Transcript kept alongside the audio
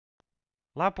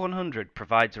Lab 100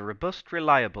 provides a robust,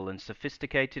 reliable and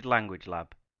sophisticated language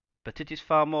lab. But it is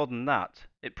far more than that.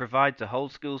 It provides a whole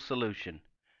school solution.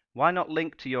 Why not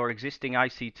link to your existing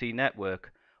ICT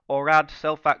network or add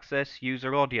self-access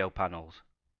user audio panels?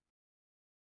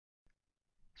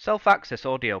 Self-access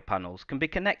audio panels can be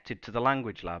connected to the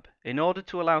language lab in order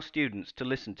to allow students to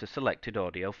listen to selected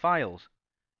audio files,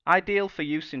 ideal for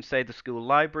use in, say, the school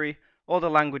library or the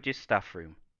languages staff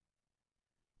room.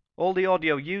 All the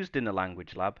audio used in the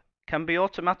language lab can be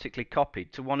automatically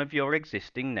copied to one of your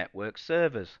existing network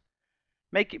servers.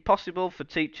 Make it possible for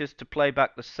teachers to play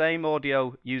back the same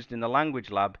audio used in the language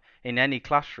lab in any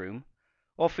classroom,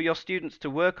 or for your students to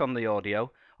work on the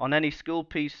audio on any school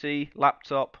PC,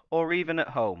 laptop, or even at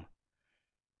home.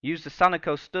 Use the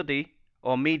Sanico Study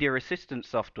or Media Assistance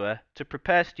software to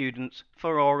prepare students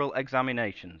for oral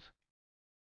examinations.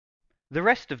 The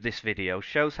rest of this video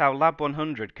shows how Lab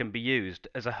 100 can be used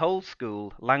as a whole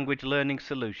school language learning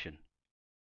solution.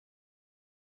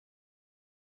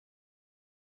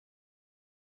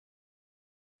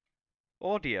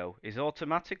 Audio is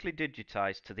automatically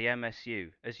digitized to the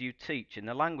MSU as you teach in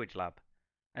the language lab,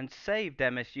 and saved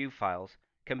MSU files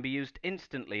can be used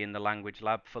instantly in the language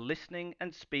lab for listening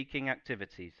and speaking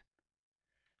activities.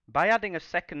 By adding a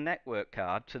second network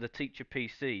card to the teacher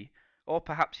PC, or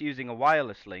perhaps using a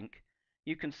wireless link,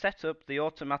 you can set up the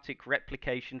automatic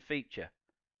replication feature.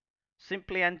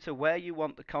 Simply enter where you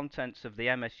want the contents of the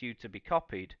MSU to be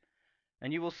copied,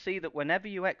 and you will see that whenever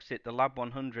you exit the Lab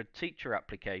 100 teacher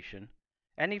application,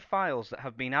 any files that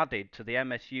have been added to the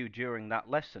MSU during that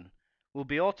lesson will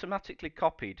be automatically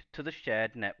copied to the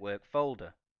shared network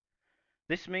folder.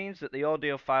 This means that the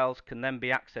audio files can then be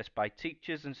accessed by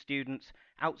teachers and students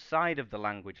outside of the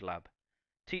language lab.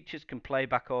 Teachers can play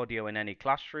back audio in any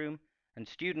classroom, and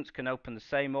students can open the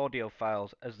same audio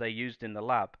files as they used in the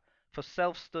lab for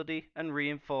self-study and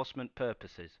reinforcement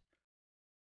purposes.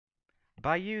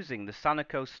 By using the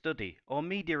Sanico Study or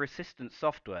Media Assistance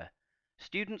software,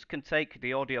 students can take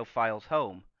the audio files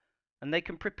home and they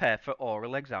can prepare for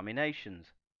oral examinations.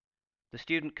 The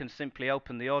student can simply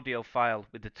open the audio file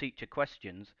with the teacher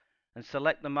questions and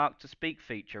select the Mark to Speak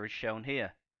feature as shown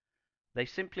here. They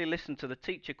simply listen to the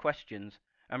teacher questions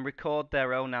and record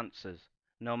their own answers,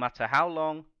 no matter how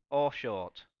long or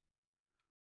short.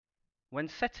 When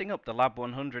setting up the Lab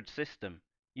 100 system,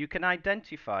 you can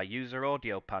identify user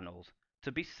audio panels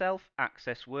to be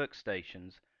self-access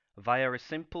workstations via a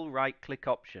simple right-click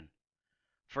option.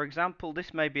 For example,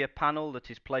 this may be a panel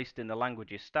that is placed in the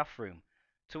languages staff room,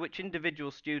 to which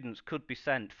individual students could be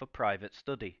sent for private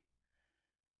study.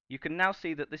 You can now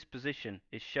see that this position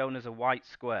is shown as a white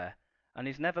square and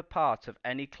is never part of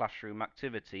any classroom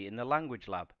activity in the language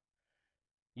lab.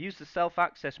 Use the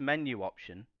self-access menu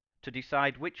option to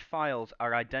decide which files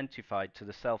are identified to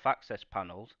the self-access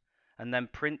panels and then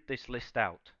print this list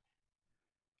out.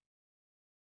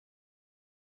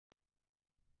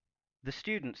 The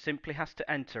student simply has to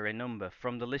enter a number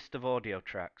from the list of audio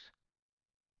tracks,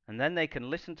 and then they can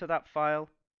listen to that file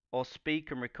or speak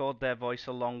and record their voice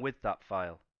along with that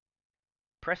file.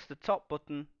 Press the top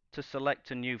button to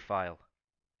select a new file.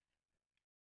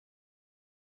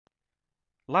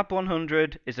 Lab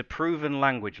 100 is a proven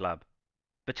language lab,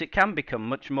 but it can become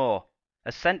much more,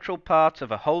 a central part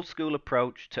of a whole school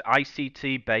approach to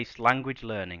ICT-based language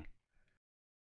learning.